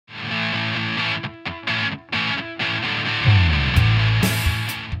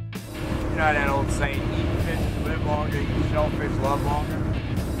know that old saying, eat fish, live longer, eat shellfish, love longer.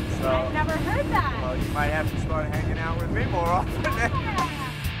 So, I've never heard that. Well, you might have to start hanging out with me more often.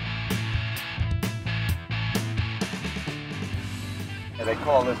 Yeah, they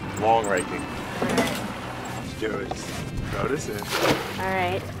call this long raking. Let's do it. Just throw this in. All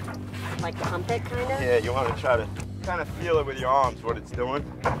right. Like pump it, kind of? Yeah, you want to try to kind of feel it with your arms, what it's doing.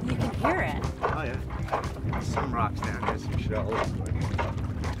 You can hear it. Oh, yeah. Some rocks down here, some shells.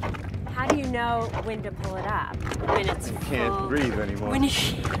 How do you know when to pull it up? When it's You can't breathe anymore. When you...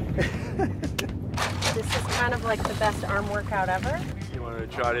 This is kind of like the best arm workout ever. You want to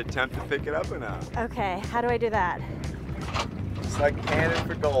try to attempt to pick it up or not? Okay, how do I do that? It's like cannon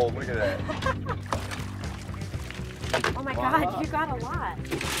for gold. Look at that. Oh my God, you got a lot.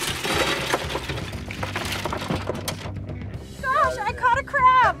 Gosh, I caught a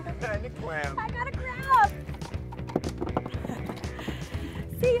crab. And a clam. I got a crab.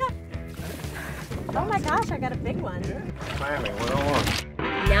 See ya. Oh my gosh, I got a big one. Yeah, clamming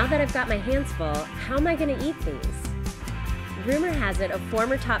 101. Now that I've got my hands full, how am I going to eat these? Rumor has it a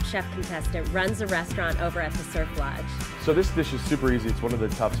former Top Chef contestant runs a restaurant over at the Surf Lodge. So this dish is super easy. It's one of the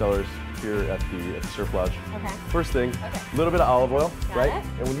top sellers here at the Surf Lodge. Okay. First thing, a little bit of olive oil, Got right? it.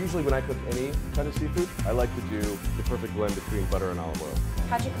 And usually when I cook any kind of seafood, I like to do the perfect blend between butter and olive oil.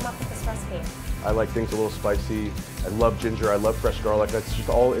 How'd you come up with this recipe? I like things a little spicy. I love ginger. I love fresh garlic. That's just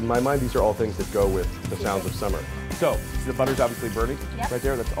all, in my mind, these are all things that go with the sounds of summer. So the butter's obviously burning right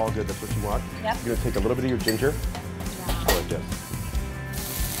there. That's all good. That's what you want. Yep. You're gonna take a little bit of your ginger, go like this.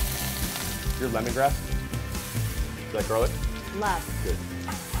 Your lemongrass. Is that garlic? Love. Good.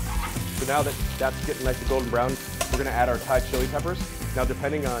 So now that that's getting nice and golden brown, we're gonna add our Thai chili peppers. Now,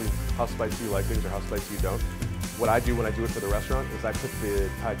 depending on how spicy you like things or how spicy you don't, what I do when I do it for the restaurant is I put the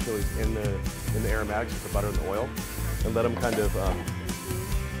Thai chilies in the aromatics with the butter and the oil, and let them kind of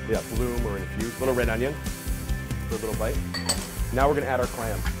bloom or infuse. A little red onion for a little bite. Now we're gonna add our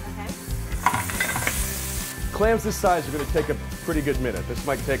clams. Okay. Clams this size are gonna take a pretty good minute. This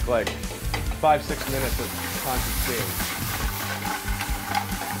might take like 5-6 minutes of constant steam.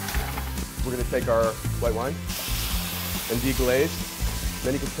 We're gonna take our white wine and deglaze.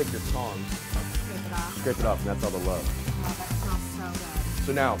 Then you can take your tongs, scrape it off, and that's all the love. Oh, that smells so good.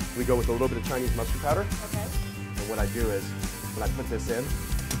 So now we go with a little bit of Chinese mustard powder. Okay. And what I do is, when I put this in,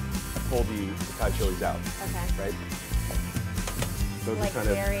 I pull the Thai chilies out. Okay. Right? Those Like are kind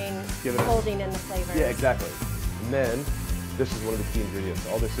varying, give it a- holding in the flavors. Yeah, exactly. And then this is one of the key ingredients.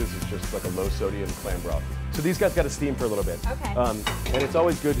 All this is just like a low sodium clam broth. So these guys got to steam for a little bit. Okay. And it's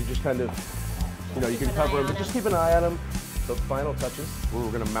always good to just kind of, you know, you can Keep an cover eye them, but on just them. keep an eye on them. So the final touches,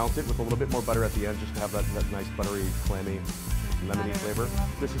 we're going to mount it with a little bit more butter at the end just to have that nice buttery, clammy, lemony flavor.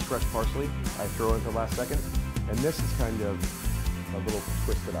 This is fresh parsley. I throw in at the last second. And this is kind of a little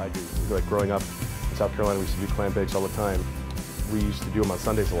twist that I do. Like growing up in South Carolina, we used to do clam bakes all the time. We used to do them on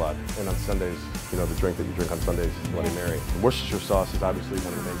Sundays a lot. And on Sundays, you know, the drink that you drink on Sundays is Bloody Mary. And Worcestershire sauce is obviously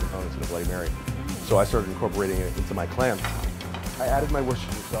one of the main components of the Bloody Mary. So I started incorporating it into my clam. I added my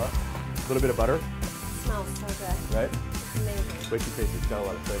Worcestershire sauce, a little bit of butter. It smells so good. Right? Amazing. Wait till you taste it. It's got a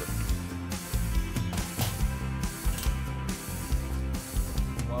lot of flavor.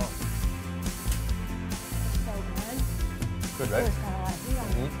 Wow. So good. Good, right? It's got a lot of heat on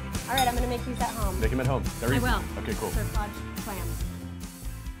it. All right, I'm going to make these at home. Make them at home. They're I easy. will. Okay, cool. Surf Lodge clams.